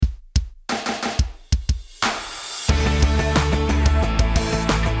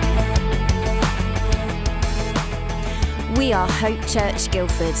We are Hope Church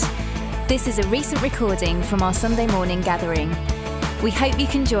Guildford. This is a recent recording from our Sunday morning gathering. We hope you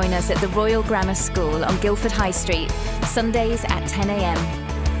can join us at the Royal Grammar School on Guildford High Street, Sundays at 10 a.m.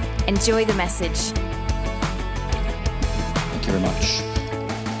 Enjoy the message. Thank you very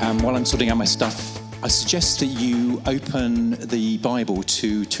much. While I'm sorting out my stuff, I suggest that you open the Bible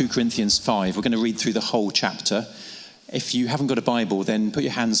to 2 Corinthians 5. We're going to read through the whole chapter. If you haven't got a Bible, then put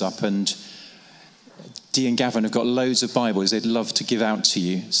your hands up, and Dee and Gavin have got loads of Bibles they'd love to give out to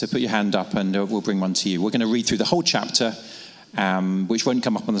you. So put your hand up and we'll bring one to you. We're going to read through the whole chapter, which won't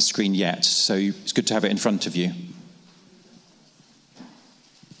come up on the screen yet. So it's good to have it in front of you.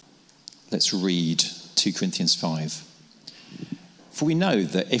 Let's read 2 Corinthians 5. For we know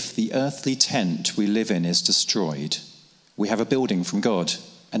that if the earthly tent we live in is destroyed, we have a building from God,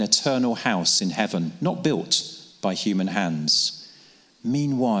 an eternal house in heaven, not built by human hands.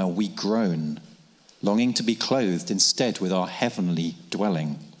 Meanwhile, we groan, longing to be clothed instead with our heavenly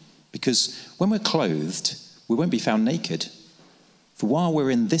dwelling. Because when we're clothed, we won't be found naked. For while we're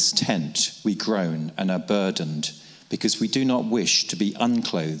in this tent, we groan and are burdened, because we do not wish to be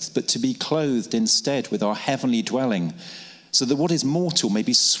unclothed, but to be clothed instead with our heavenly dwelling, so that what is mortal may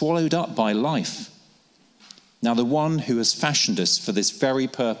be swallowed up by life. Now the one who has fashioned us for this very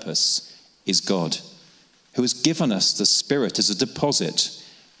purpose is God, who has given us the Spirit as a deposit,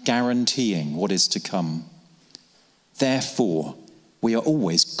 guaranteeing what is to come. Therefore, we are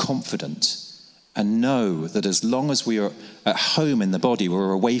always confident and know that as long as we are at home in the body,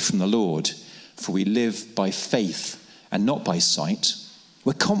 we're away from the Lord, for we live by faith and not by sight.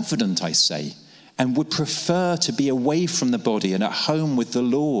 We're confident, I say, and would prefer to be away from the body and at home with the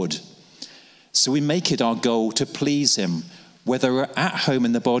Lord. So we make it our goal to please him, whether we're at home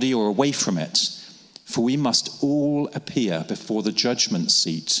in the body or away from it. For we must all appear before the judgment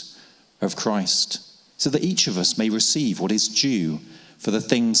seat of Christ, so that each of us may receive what is due for the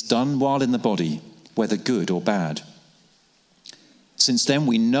things done while in the body, whether good or bad. Since then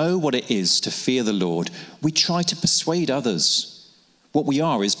we know what it is to fear the Lord, we try to persuade others. What we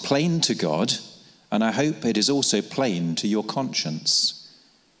are is plain to God, and I hope it is also plain to your conscience.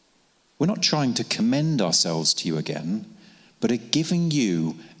 We're not trying to commend ourselves to you again, but are giving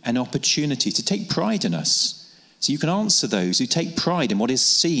you an opportunity to take pride in us, so you can answer those who take pride in what is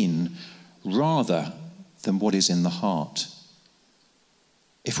seen rather than what is in the heart.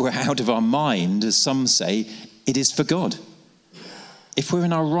 If we're out of our mind, as some say, it is for God. If we're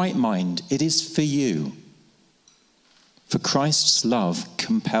in our right mind, it is for you. For Christ's love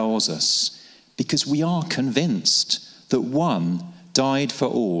compels us, because we are convinced that one died for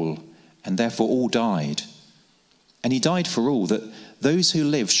all, and therefore all died. And he died for all, that those who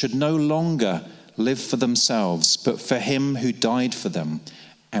live should no longer live for themselves, but for him who died for them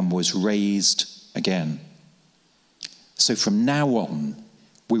and was raised again. So from now on,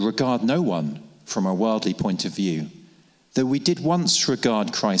 we regard no one from a worldly point of view. Though we did once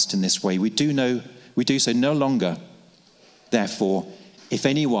regard Christ in this way, we do so no longer. Therefore, if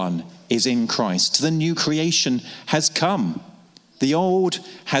anyone is in Christ, the new creation has come. The old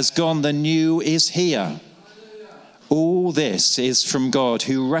has gone, the new is here. All this is from God,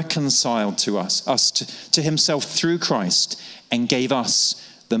 who reconciled to us to himself through Christ, and gave us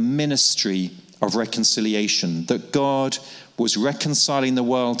the ministry of reconciliation, that God was reconciling the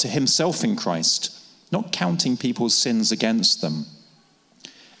world to himself in Christ, not counting people's sins against them.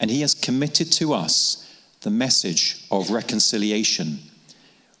 And he has committed to us the message of reconciliation.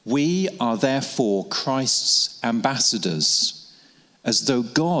 We are therefore Christ's ambassadors, as though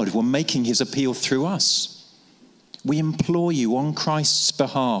God were making his appeal through us. We implore you on Christ's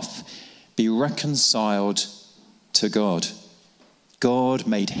behalf, be reconciled to God. God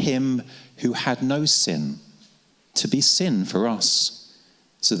made him who had no sin to be sin for us,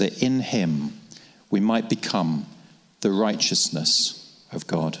 so that in him we might become the righteousness of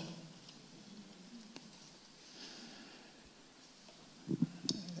God.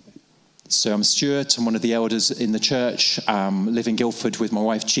 So I'm Stuart, I'm one of the elders in the church, live in Guildford with my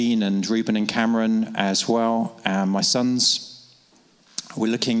wife Jean and Reuben and Cameron as well, and my sons. We're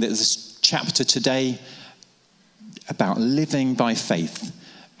looking at this chapter today about living by faith,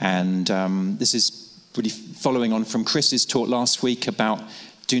 and this is really following on from Chris's talk last week about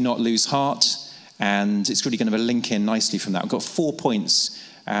do not lose heart, and it's really going to link in nicely from that. I've got 4 points,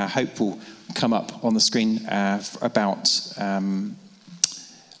 hope will come up on the screen about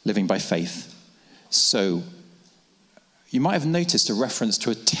living by faith. So you might have noticed a reference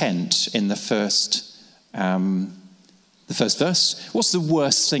to a tent in the first verse. What's the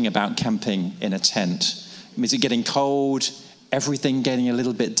worst thing about camping in a tent? Is it getting cold? Everything getting a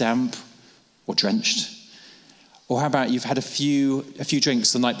little bit damp or drenched? Or how about you've had a few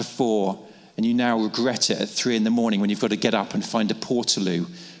drinks the night before and you now regret it at 3 a.m. when you've got to get up and find a portaloo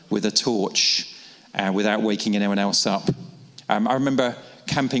with a torch without waking anyone else up. I remember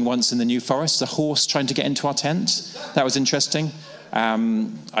camping once in the New Forest, a horse trying to get into our tent. That was interesting.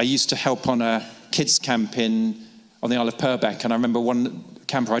 I used to help on a kids' camp on the Isle of Purbeck, and I remember one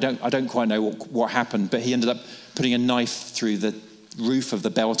camper, I don't quite know what happened, but he ended up putting a knife through the roof of the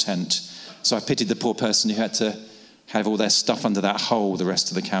bell tent. So I pitied the poor person who had to have all their stuff under that hole the rest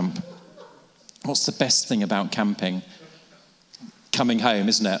of the camp. What's the best thing about camping? Coming home,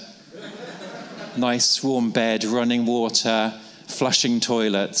 isn't it? Nice warm bed, running water, flushing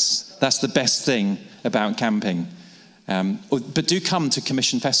toilets. That's the best thing about camping. But do come to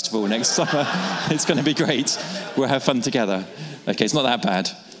Commission Festival next summer. It's going to be great. We'll have fun together. Okay, it's not that bad,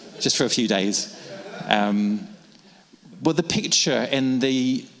 just for a few days. Well, the picture in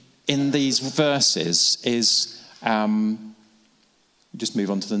these verses is, just move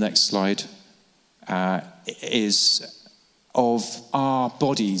on to the next slide, is of our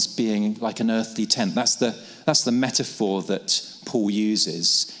bodies being like an earthly tent. That's the metaphor that Paul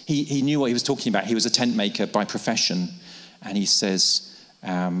uses. He knew what he was talking about. He was a tent maker by profession, and he says,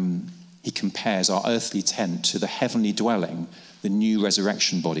 he compares our earthly tent to the heavenly dwelling, the new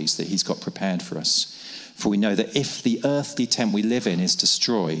resurrection bodies that he's got prepared for us. For we know that if the earthly tent we live in is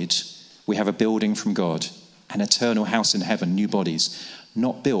destroyed, we have a building from God, an eternal house in heaven, new bodies,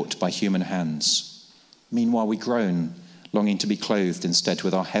 not built by human hands. Meanwhile, we groan, longing to be clothed instead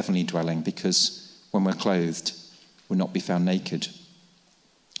with our heavenly dwelling, because when we're clothed, we'll not be found naked.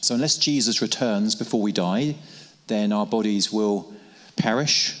 So unless Jesus returns before we die, then our bodies will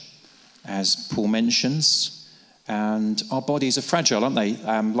perish, as Paul mentions. And our bodies are fragile, aren't they?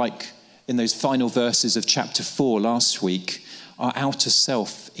 Like in those final verses of chapter 4 last week, our outer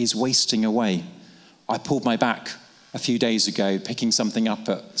self is wasting away. I pulled my back a few days ago, picking something up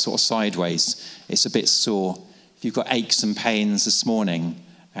at sort of sideways. It's a bit sore. If you've got aches and pains this morning,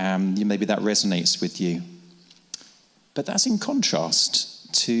 maybe that resonates with you. But that's in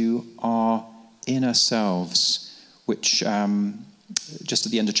contrast to our inner selves, which just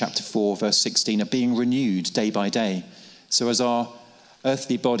at the end of chapter 4, verse 16, are being renewed day by day. So as our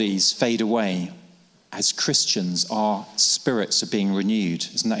earthly bodies fade away, as Christians, our spirits are being renewed.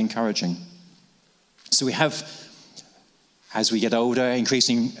 Isn't that encouraging? So we have, as we get older,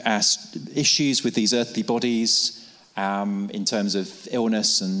 increasing issues with these earthly bodies in terms of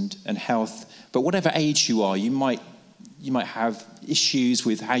illness and health. But whatever age you are, you might have issues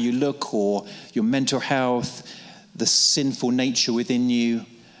with how you look or your mental health, the sinful nature within you,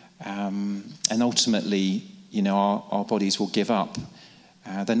 and ultimately, our bodies will give up.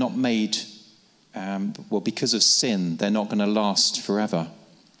 They're not made, because of sin, they're not going to last forever.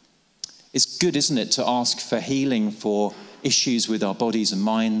 It's good, isn't it, to ask for healing for issues with our bodies and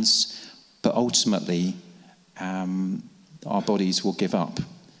minds, but ultimately, our bodies will give up.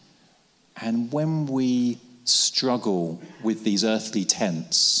 And when we struggle with these earthly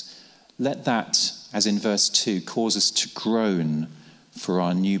tents, let that, as in verse 2, cause us to groan for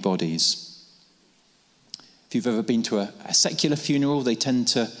our new bodies. If you've ever been to a secular funeral, they tend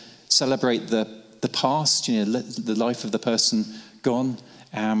to celebrate the past, the life of the person gone.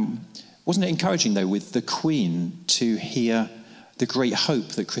 Wasn't it encouraging, though, with the Queen to hear the great hope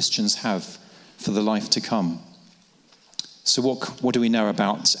that Christians have for the life to come? So what do we know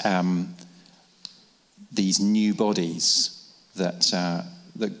about these new bodies that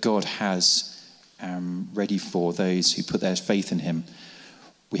God has ready for those who put their faith in him?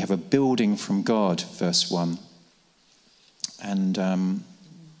 We have a building from God, verse 1. And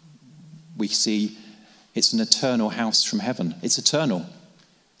we see it's an eternal house from heaven. It's eternal.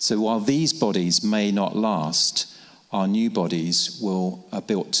 So while these bodies may not last, our new bodies are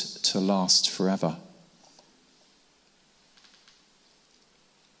built to last forever.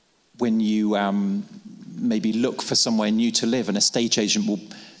 When you maybe look for somewhere new to live, an estate agent will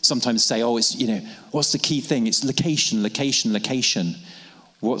sometimes say, it's, what's the key thing? It's location, location, location.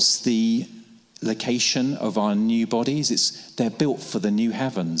 What's the location of our new bodies? They're built for the new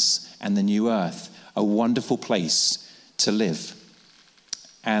heavens and the new earth, a wonderful place to live.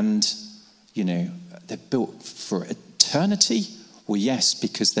 And, they're built for eternity? Well, yes,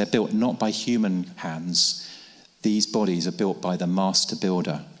 because they're built not by human hands. These bodies are built by the master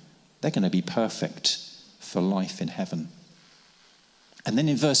builder. They're going to be perfect for life in heaven. And then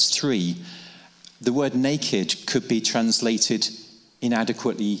in verse 3, the word naked could be translated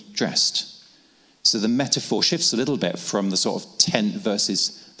inadequately dressed. So the metaphor shifts a little bit from the sort of tent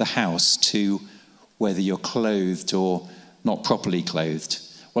versus the house to whether you're clothed or not properly clothed.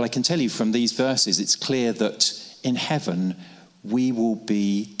 Well, I can tell you from these verses, it's clear that in heaven, we will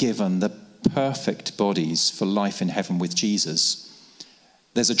be given the perfect bodies for life in heaven with Jesus.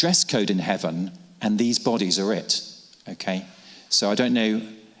 There's a dress code in heaven, and these bodies are it. Okay? So I don't know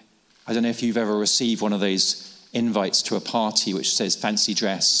if you've ever received one of those invites to a party which says fancy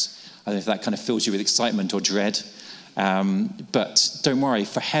dress. I don't know if that kind of fills you with excitement or dread. But don't worry,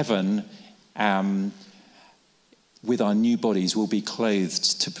 for heaven, with our new bodies, we'll be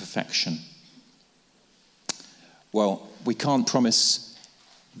clothed to perfection. Well, we can't promise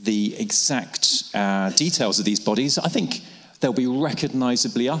the exact details of these bodies. I think they'll be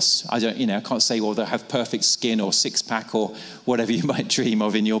recognizably us. I can't say, well, they'll have perfect skin or six-pack or whatever you might dream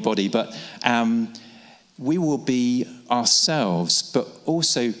of in your body. But we will be ourselves. But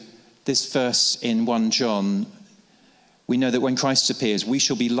also, this verse in 1 John, we know that when Christ appears, we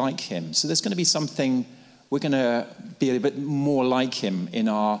shall be like him. So there's going to be something, we're going to be a bit more like him in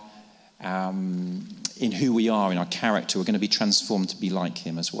our, in who we are, in our character. We're going to be transformed to be like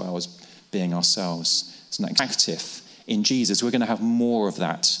him as well as being ourselves. It's not active. In Jesus, we're going to have more of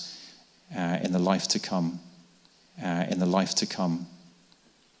that in the life to come.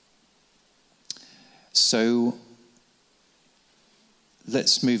 So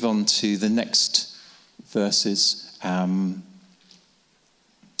let's move on to the next verses.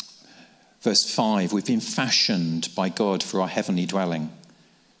 Verse 5, we've been fashioned by God for our heavenly dwelling.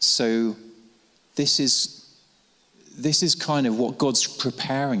 So this is kind of what God's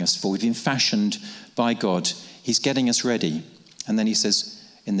preparing us for. We've been fashioned by God. He's getting us ready. And then he says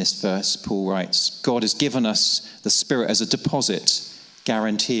in this verse, Paul writes, God has given us the Spirit as a deposit,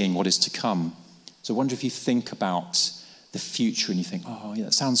 guaranteeing what is to come. So I wonder if you think about the future and you think, oh, yeah,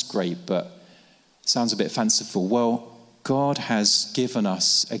 that sounds great, but it sounds a bit fanciful. Well, God has given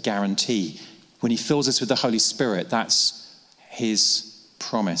us a guarantee. When he fills us with the Holy Spirit, that's his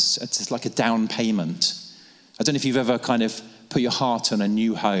promise. It's like a down payment. I don't know if you've ever kind of put your heart on a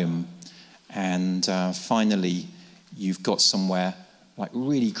new home and finally you've got somewhere like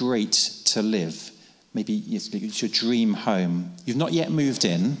really great to live. Maybe it's your dream home. You've not yet moved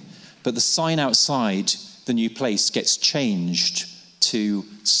in, but the sign outside the new place gets changed to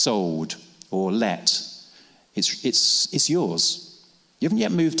sold or let. It's yours. You haven't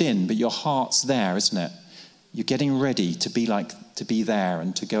yet moved in, but your heart's there, isn't it? You're getting ready to be there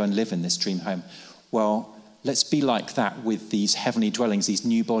and to go and live in this dream home. Well, let's be like that with these heavenly dwellings, these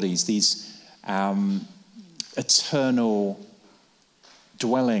new bodies, these eternal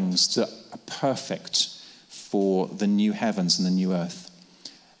dwellings that are perfect for the new heavens and the new earth.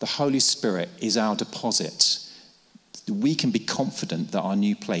 The Holy Spirit is our deposit. We can be confident that our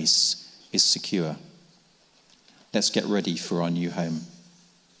new place is secure. Let's get ready for our new home.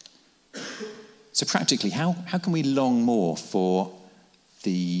 So practically, how can we long more for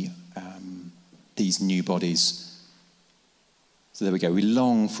these new bodies? So there we go. We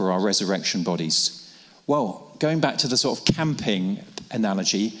long for our resurrection bodies. Well, going back to the sort of camping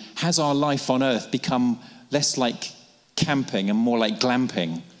analogy, has our life on earth become less like camping and more like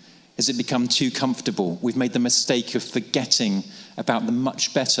glamping? Has it become too comfortable? We've made the mistake of forgetting about the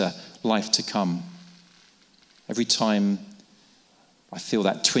much better life to come. Every time I feel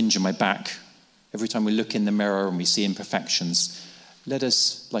that twinge in my back, every time we look in the mirror and we see imperfections, let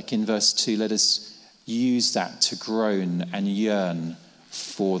us, like in verse 2, let us use that to groan and yearn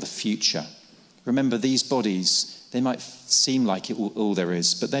for the future. Remember, these bodies, they might seem like it all there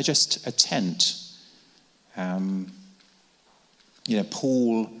is, but they're just a tent.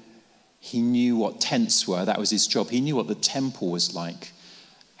 Paul, he knew what tents were. That was his job. He knew what the temple was like.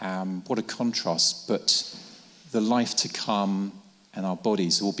 What a contrast. But the life to come and our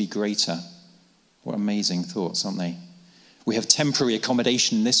bodies will be greater. What amazing thoughts, aren't they? We have temporary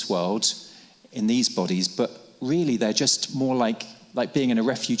accommodation in this world, in these bodies, but really they're just more like being in a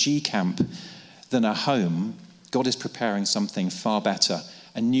refugee camp than a home. God is preparing something far better,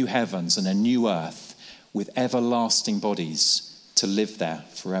 a new heavens and a new earth with everlasting bodies to live there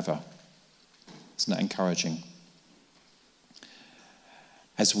forever. Isn't that encouraging?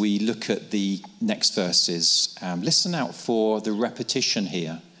 As we look at the next verses, listen out for the repetition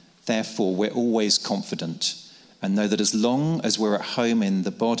here. Therefore, we're always confident and know that as long as we're at home in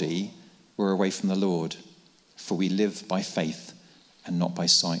the body, we're away from the Lord. For we live by faith and not by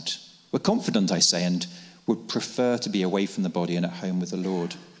sight. We're confident, I say, and would prefer to be away from the body and at home with the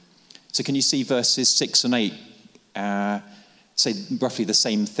Lord. So can you see verses 6 and 8 say roughly the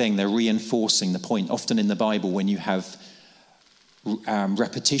same thing? They're reinforcing the point. Often in the Bible, when you have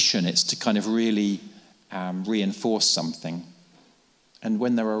repetition, it's to kind of really reinforce something. And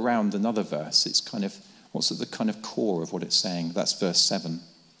when they're around another verse, it's kind of, what's at the kind of core of what it's saying? That's verse 7.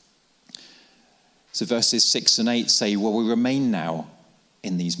 So verses 6 and 8 say, well, we remain now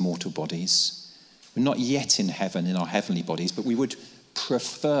in these mortal bodies. We're not yet in heaven in our heavenly bodies, but we would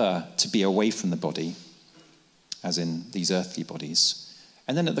prefer to be away from the body, as in these earthly bodies.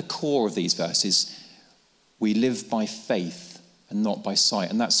 And then at the core of these verses, we live by faith and not by sight.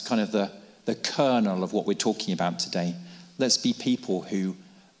 And that's kind of the kernel of what we're talking about today. Let's be people who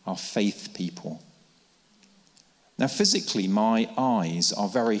are faith people. Now, physically, my eyes are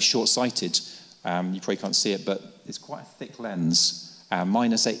very short-sighted. You probably can't see it, but it's quite a thick lens.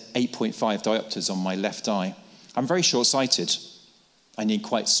 Minus 8.5 diopters on my left eye. I'm very short-sighted. I need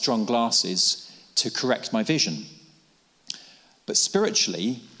quite strong glasses to correct my vision. But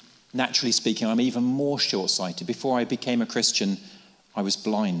spiritually, naturally speaking, I'm even more short-sighted. Before I became a Christian, I was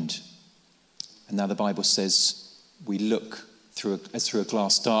blind. And now the Bible says we look through a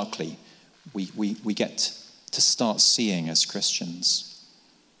glass darkly. We get to start seeing as Christians.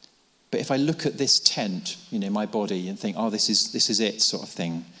 But if I look at this tent, my body, and think, oh, this is it, sort of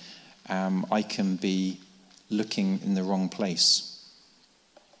thing, I can be looking in the wrong place.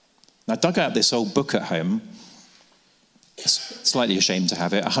 Now, I dug out this old book at home. Slightly ashamed to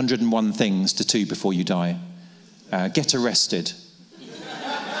have it. 101 Things to Do Before You Die. Get Arrested.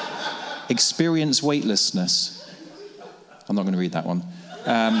 Experience Weightlessness. I'm not going to read that one.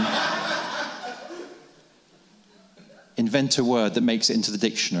 Invent a word that makes it into the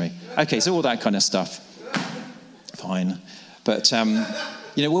dictionary. Okay, so all that kind of stuff. Fine. But,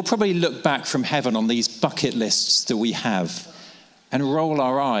 we'll probably look back from heaven on these bucket lists that we have and roll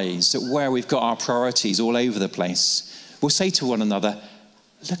our eyes at where we've got our priorities all over the place. We'll say to one another,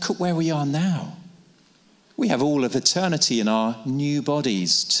 look at where we are now. We have all of eternity in our new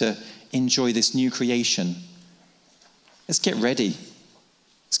bodies to enjoy this new creation. Let's get ready.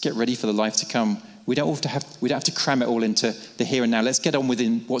 Let's get ready for the life to come. We don't have to cram it all into the here and now. Let's get on with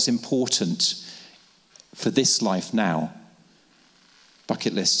what's important for this life now.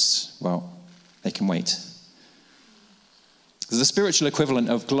 Bucket lists, well, they can wait. The spiritual equivalent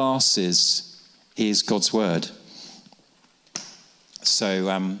of glasses is God's word.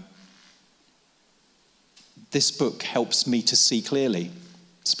 So this book helps me to see clearly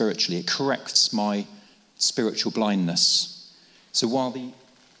spiritually. It corrects my spiritual blindness. So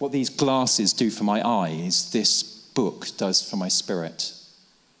what these glasses do for my eyes, this book does for my spirit.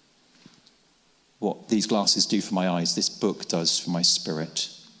 What these glasses do for my eyes, this book does for my spirit.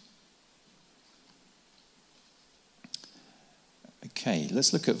 Okay,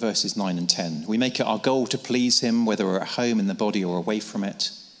 let's look at verses 9 and 10. We make it our goal to please him, whether we're at home in the body or away from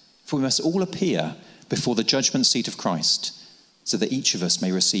it. For we must all appear before the judgment seat of Christ, so that each of us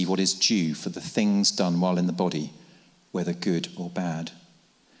may receive what is due for the things done while in the body, whether good or bad.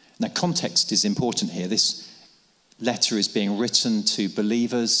 Now, context is important here. This letter is being written to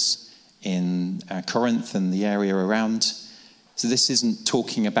believers in Corinth and the area around. So this isn't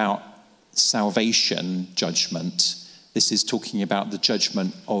talking about salvation judgment. This is talking about the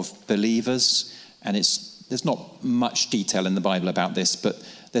judgment of believers. And there's not much detail in the Bible about this, but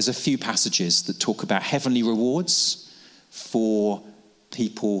there's a few passages that talk about heavenly rewards for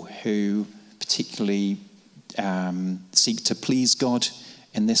people who particularly seek to please God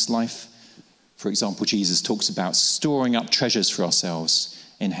in this life. For example, Jesus talks about storing up treasures for ourselves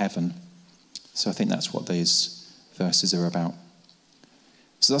in heaven. So I think that's what those verses are about.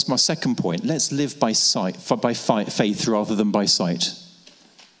 So that's my second point. Let's live by faith rather than by sight.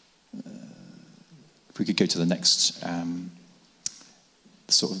 If we could go to the next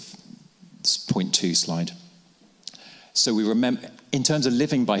sort of point 2 slide. So we remember, in terms of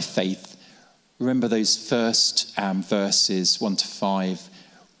living by faith, remember those first verses 1 to 5.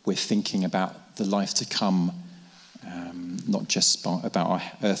 We're thinking about the life to come, not just about our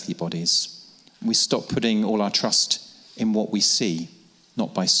earthly bodies. We stop putting all our trust in what we see,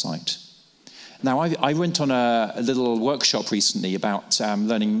 not by sight. Now, I went on a little workshop recently about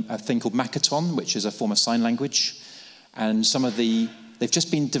learning a thing called Makaton, which is a form of sign language. And they've just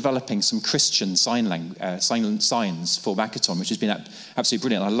been developing some Christian silent signs for Makaton, which has been absolutely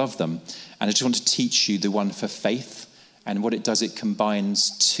brilliant. I love them. And I just want to teach you the one for faith. And what it does, it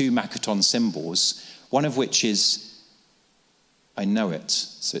combines 2 Makaton symbols, one of which is, I know it.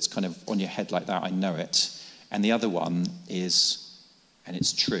 So it's kind of on your head like that, I know it. And the other one is, and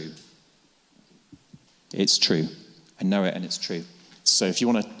it's true. It's true. I know it and it's true. So if you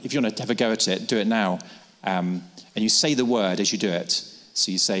want to have a go at it, do it now. And you say the word as you do it.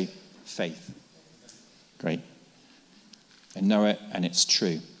 So you say faith. Great. I know it and it's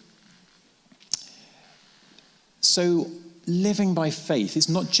true. So living by faith is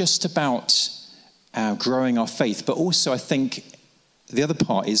not just about growing our faith, but also I think the other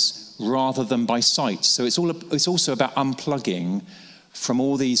part is rather than by sight. So it's also about unplugging from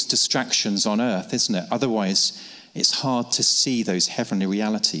all these distractions on earth, isn't it? Otherwise, it's hard to see those heavenly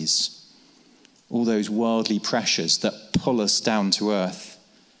realities, all those worldly pressures that pull us down to earth.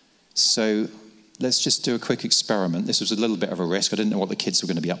 So let's just do a quick experiment. This was a little bit of a risk. I didn't know what the kids were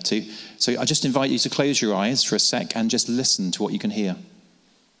going to be up to. So I just invite you to close your eyes for a sec and just listen to what you can hear.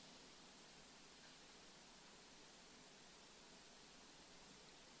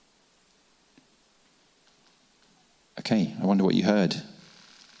 Okay, I wonder what you heard.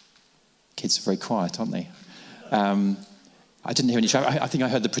 Kids are very quiet, aren't they? I didn't hear any shout. I think I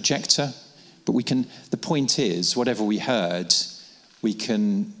heard the projector. But the point is, whatever we heard, we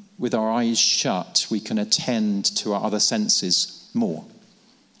can, with our eyes shut, we can attend to our other senses more.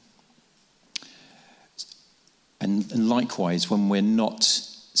 And likewise, when we're not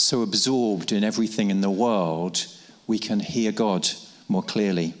so absorbed in everything in the world, we can hear God more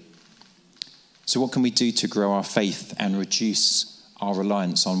clearly. So what can we do to grow our faith and reduce our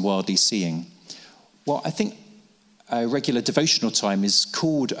reliance on worldly seeing? Well, I think a regular devotional time is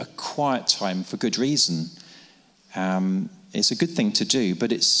called a quiet time for good reason. It's a good thing to do,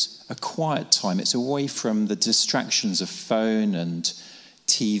 but it's a quiet time. It's away from the distractions of phone and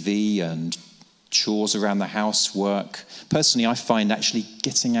TV and chores around the house, work. Personally, I find actually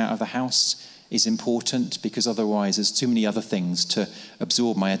getting out of the house is important because otherwise there's too many other things to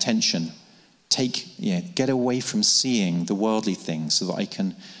absorb my attention. Get away from seeing the worldly things so that I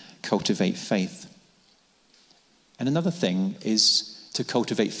can cultivate faith. And another thing is to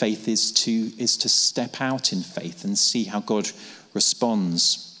cultivate faith is to step out in faith and see how God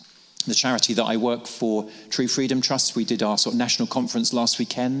responds. The charity that I work for, True Freedom Trust, we did our sort of national conference last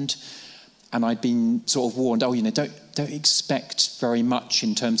weekend, and I'd been sort of warned, don't expect very much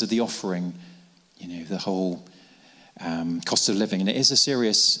in terms of the offering, the whole cost of living. And it is a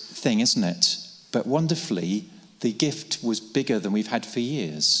serious thing, isn't it? But wonderfully, the gift was bigger than we've had for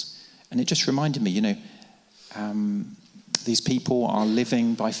years. And it just reminded me, these people are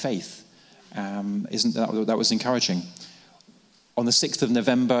living by faith. Isn't that was encouraging? On the 6th of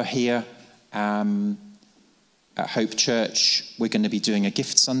November here at Hope Church, we're going to be doing a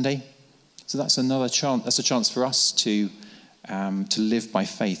gift Sunday. So that's another chance. That's a chance for us to live by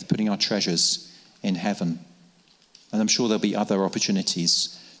faith, putting our treasures in heaven. And I'm sure there'll be other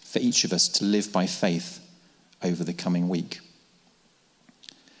opportunities for each of us to live by faith over the coming week.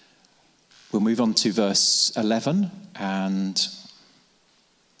 We'll move on to verse 11 and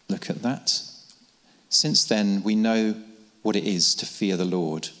look at that. Since then, we know what it is to fear the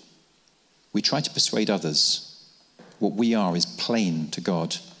Lord. We try to persuade others. What we are is plain to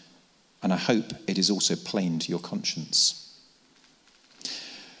God, and I hope it is also plain to your conscience.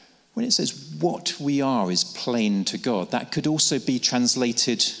 When it says what we are is plain to God, that could also be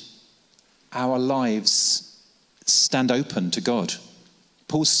translated, our lives stand open to God.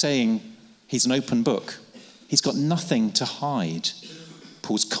 Paul's saying he's an open book. He's got nothing to hide.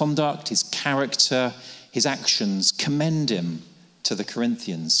 Paul's conduct, his character, his actions commend him to the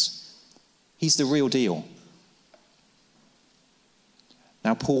Corinthians. He's the real deal.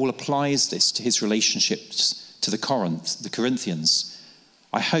 Now, Paul applies this to his relationships to the Corinthians.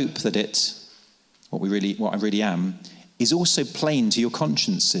 I hope that what I really am, is also plain to your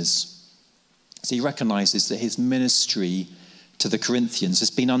consciences. So he recognizes that his ministry to the Corinthians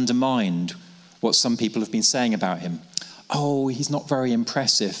has been undermined. What some people have been saying about him. Oh, he's not very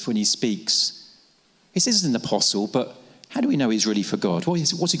impressive when he speaks. He says he's an apostle, but how do we know he's really for God?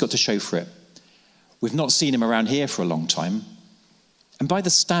 What's he got to show for it? We've not seen him around here for a long time. And by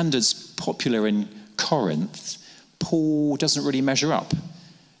the standards popular in Corinth, Paul doesn't really measure up.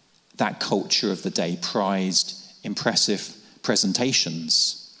 That culture of the day prized impressive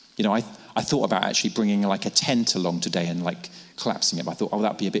presentations. I thought about actually bringing like a tent along today and like collapsing it. But I thought,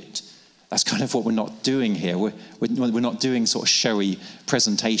 that'd be a bit... That's kind of what we're not doing here. We're not doing sort of showy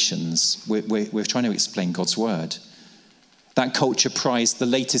presentations. We're trying to explain God's word. That culture prized the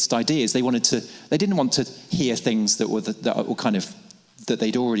latest ideas. They didn't want to hear things that were that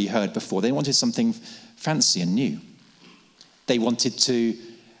they'd already heard before. They wanted something fancy and new. They wanted to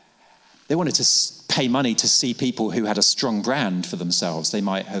pay money to see people who had a strong brand for themselves. They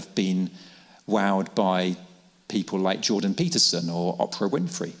might have been wowed by people like Jordan Peterson or Oprah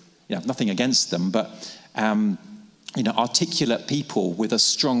Winfrey. Nothing against them, but articulate people with a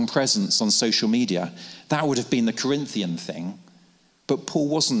strong presence on social media, that would have been the Corinthian thing. But Paul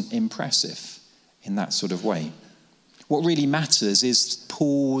wasn't impressive in that sort of way. What really matters is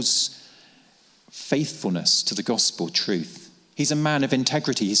Paul's faithfulness to the gospel truth. He's a man of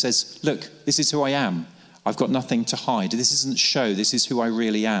integrity. He says, look, this is who I am. I've got nothing to hide. This isn't show. This is who I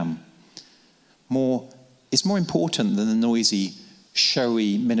really am. It's more important than the noisy,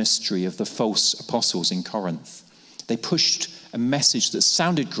 showy ministry of the false apostles in Corinth. They pushed a message that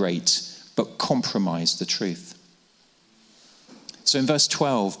sounded great, but compromised the truth. So in verse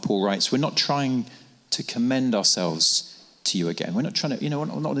 12, Paul writes, we're not trying to commend ourselves to you again. We're not trying to, we're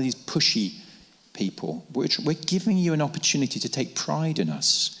not one of these pushy people. We're giving you an opportunity to take pride in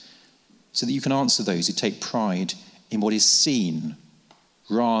us so that you can answer those who take pride in what is seen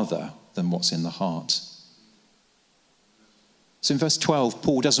rather than what's in the heart. So in verse 12,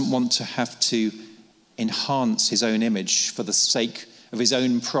 Paul doesn't want to have to enhance his own image for the sake of his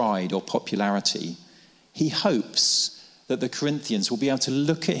own pride or popularity. He hopes that the Corinthians will be able to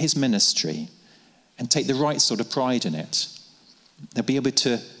look at his ministry and take the right sort of pride in it. They'll be able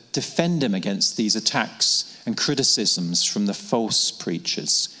to defend him against these attacks and criticisms from the false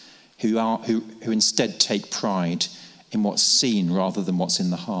preachers who instead take pride in what's seen rather than what's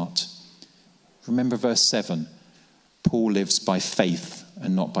in the heart. Remember verse 7, Paul lives by faith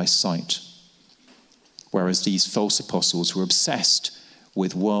and not by sight, whereas these false apostles were obsessed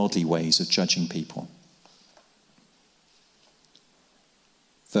with worldly ways of judging people.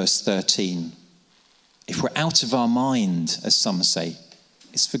 Verse 13, if we're out of our mind, as some say,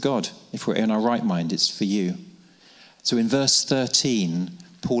 it's for God. If we're in our right mind, it's for you. So in verse 13,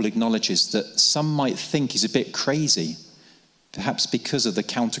 Paul acknowledges that some might think he's a bit crazy, perhaps because of the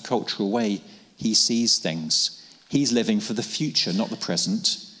countercultural way he sees things. He's living for the future, not the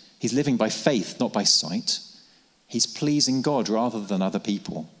present. He's living by faith, not by sight. He's pleasing God rather than other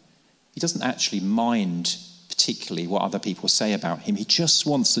people. He doesn't actually mind particularly what other people say about him. He just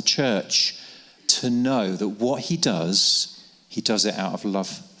wants the church to know that what he does it out of love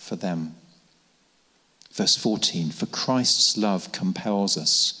for them. Verse 14, for Christ's love compels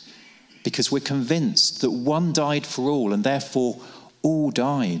us, because we're convinced that one died for all, and therefore all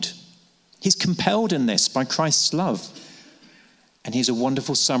died. He's compelled in this by Christ's love. And here's a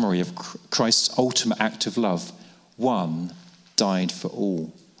wonderful summary of Christ's ultimate act of love. One died for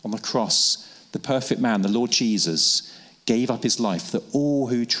all. On the cross, the perfect man, the Lord Jesus, gave up his life that all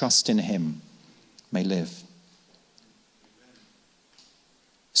who trust in him may live.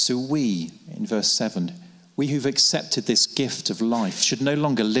 So we, in verse 7, we who've accepted this gift of life should no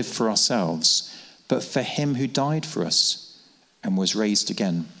longer live for ourselves, but for him who died for us and was raised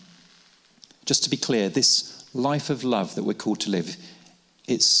again. Just to be clear, this life of love that we're called to live,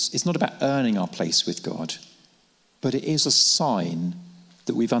 it's not about earning our place with God, but it is a sign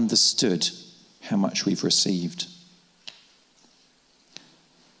that we've understood how much we've received.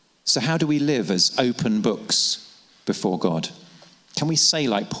 So how do we live as open books before God? Can we say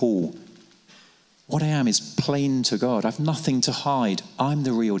like Paul, what I am is plain to God. I've nothing to hide. I'm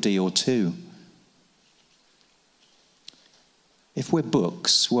the real deal too. If we're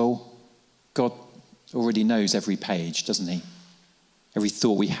books, well, God already knows every page, doesn't he? Every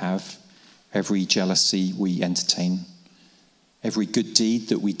thought we have, every jealousy we entertain, every good deed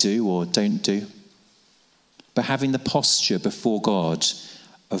that we do or don't do. But having the posture before God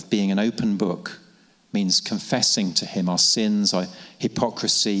of being an open book means confessing to him our sins, our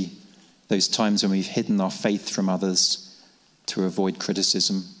hypocrisy, those times when we've hidden our faith from others to avoid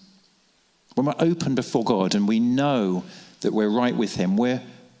criticism. When we're open before God and we know that we're right with him, we're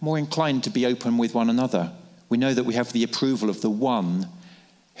more inclined to be open with one another. We know that we have the approval of the one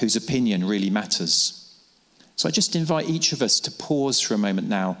whose opinion really matters. So I just invite each of us to pause for a moment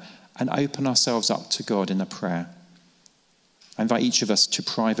now and open ourselves up to God in a prayer. I invite each of us to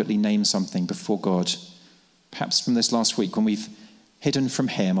privately name something before God, perhaps from this last week when we've hidden from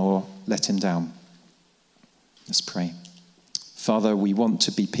him or let him down. Let's pray. Father, we want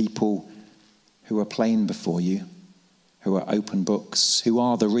to be people who are plain before you, who are open books, who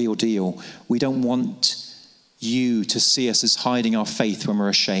are the real deal. We don't want you to see us as hiding our faith when we're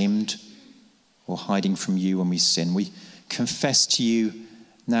ashamed or hiding from you when we sin. We confess to you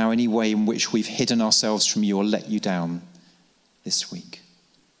now any way in which we've hidden ourselves from you or let you down this week.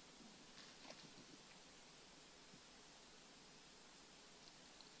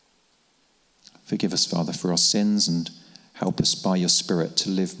 Forgive us, Father, for our sins and help us by your Spirit to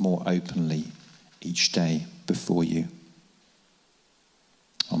live more openly each day before you.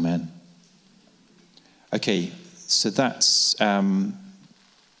 Amen. Okay, so that's one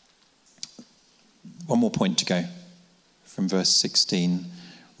more point to go. From verse 16,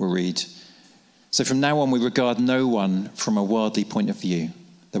 we'll read, so from now on we regard no one from a worldly point of view.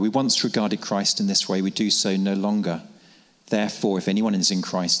 Though we once regarded Christ in this way, we do so no longer. Therefore, if anyone is in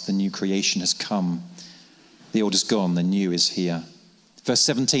Christ, the new creation has come. The old is gone, the new is here. Verse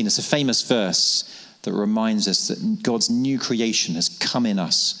 17, it's a famous verse that reminds us that God's new creation has come in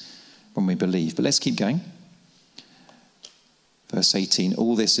us when we believe. But let's keep going. Verse 18,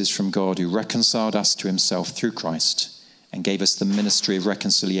 all this is from God who reconciled us to himself through Christ and gave us the ministry of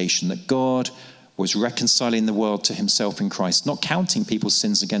reconciliation, that God was reconciling the world to himself in Christ, not counting people's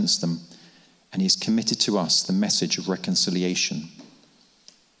sins against them. And he has committed to us the message of reconciliation.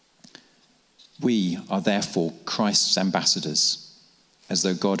 We are therefore Christ's ambassadors, as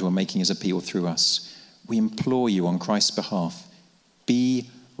though God were making his appeal through us. We implore you on Christ's behalf, be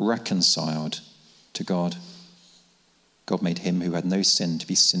reconciled to God. God made him who had no sin to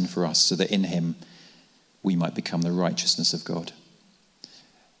be sin for us, so that in him we might become the righteousness of God.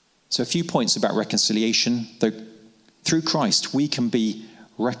 So a few points about reconciliation. Though through Christ we can be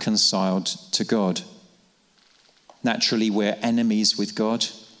reconciled to God. Naturally, we're enemies with God,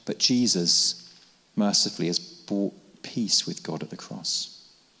 but Jesus mercifully has brought peace with God at the cross.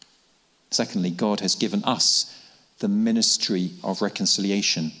 Secondly, God has given us the ministry of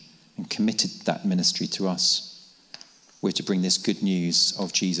reconciliation and committed that ministry to us. We're to bring this good news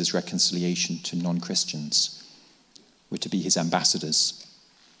of Jesus' reconciliation to non-Christians. We're to be his ambassadors.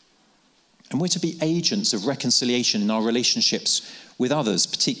 And we're to be agents of reconciliation in our relationships with others,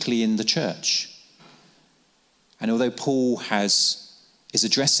 particularly in the church. And although Paul is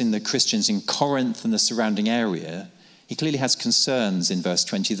addressing the Christians in Corinth and the surrounding area, he clearly has concerns in verse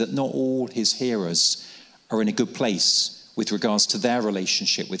 20 that not all his hearers are in a good place with regards to their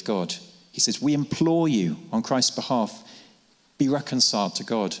relationship with God. He says, we implore you on Christ's behalf, be reconciled to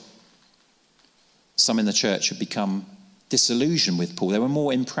God. Some in the church have become disillusioned with Paul. They were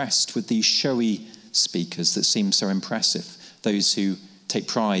more impressed with these showy speakers that seem so impressive, those who take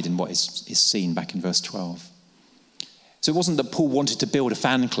pride in what is seen back in verse 12. So it wasn't that Paul wanted to build a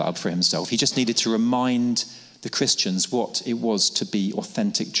fan club for himself. He just needed to remind the Christians what it was to be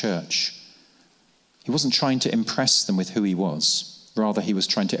authentic church. He wasn't trying to impress them with who he was. Rather, he was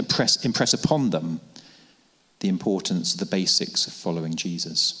trying to impress upon them the importance of the basics of following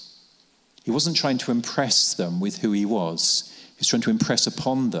Jesus. He wasn't trying to impress them with who he was. He was trying to impress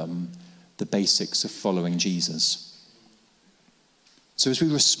upon them the basics of following Jesus. So as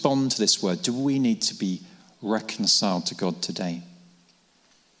we respond to this word, do we need to be reconciled to God today?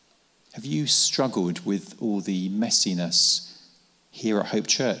 Have you struggled with all the messiness here at Hope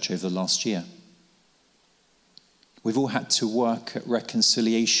Church over the last year? We've all had to work at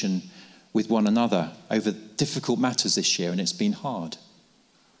reconciliation with one another over difficult matters this year, and it's been hard.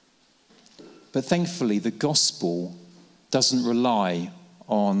 But thankfully, the gospel doesn't rely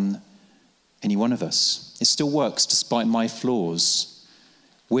on any one of us. It still works despite my flaws.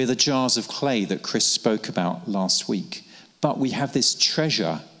 We're the jars of clay that Chris spoke about last week. But we have this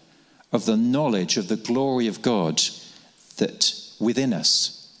treasure of the knowledge of the glory of God that within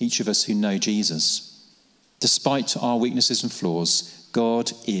us, each of us who know Jesus, despite our weaknesses and flaws,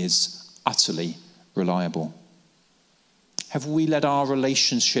 God is utterly reliable. Have we let our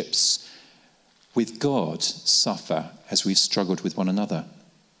relationships with God suffer as we've struggled with one another?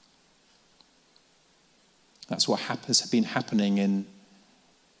 That's what has been happening in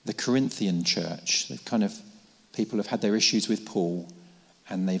the Corinthian church. People have had their issues with Paul,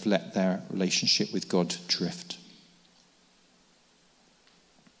 and they've let their relationship with God drift.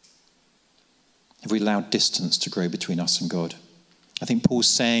 Have we allowed distance to grow between us and God? I think Paul's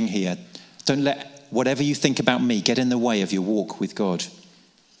saying here, don't let whatever you think about me get in the way of your walk with God.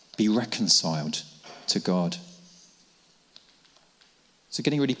 Be reconciled to God. So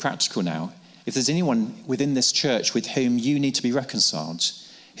getting really practical now, if there's anyone within this church with whom you need to be reconciled,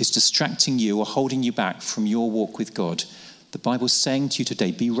 who's distracting you or holding you back from your walk with God, the Bible's saying to you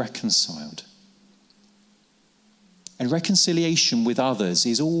today, be reconciled. And reconciliation with others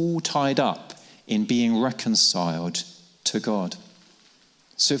is all tied up in being reconciled to God.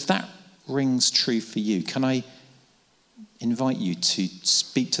 So if that rings true for you, can I invite you to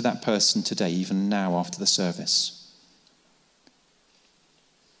speak to that person today, even now after the service?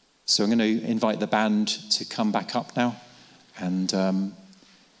 So I'm going to invite the band to come back up now. And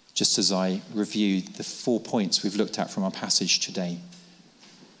just as I review the 4 points we've looked at from our passage today,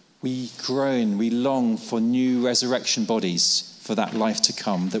 we groan, we long for new resurrection bodies for that life to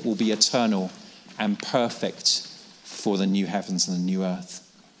come that will be eternal and perfect for the new heavens and the new earth.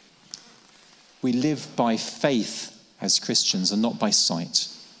 We live by faith as Christians and not by sight.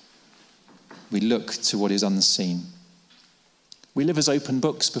 We look to what is unseen. We live as open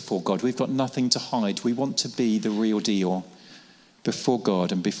books before God. We've got nothing to hide. We want to be the real deal before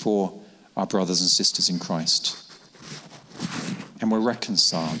God and before our brothers and sisters in Christ. And we're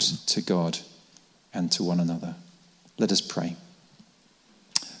reconciled to God and to one another. Let us pray.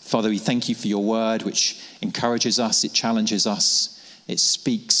 Father, we thank you for your word, which encourages us, it challenges us, it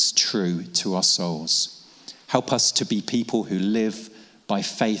speaks true to our souls. Help us to be people who live by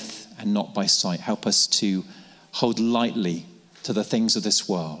faith and not by sight. Help us to hold lightly to the things of this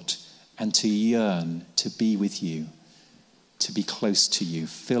world and to yearn to be with you, to be close to you.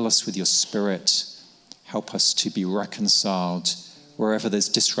 Fill us with your Spirit. Help us to be reconciled wherever there's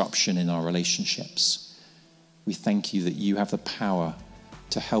disruption in our relationships. We thank you that you have the power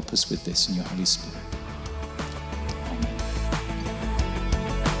to help us with this in your Holy Spirit. Amen.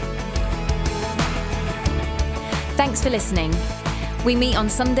 Thanks for listening. We meet on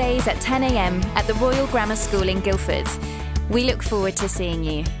Sundays at 10 a.m. at the Royal Grammar School in Guildford. We look forward to seeing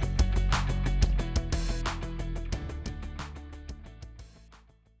you.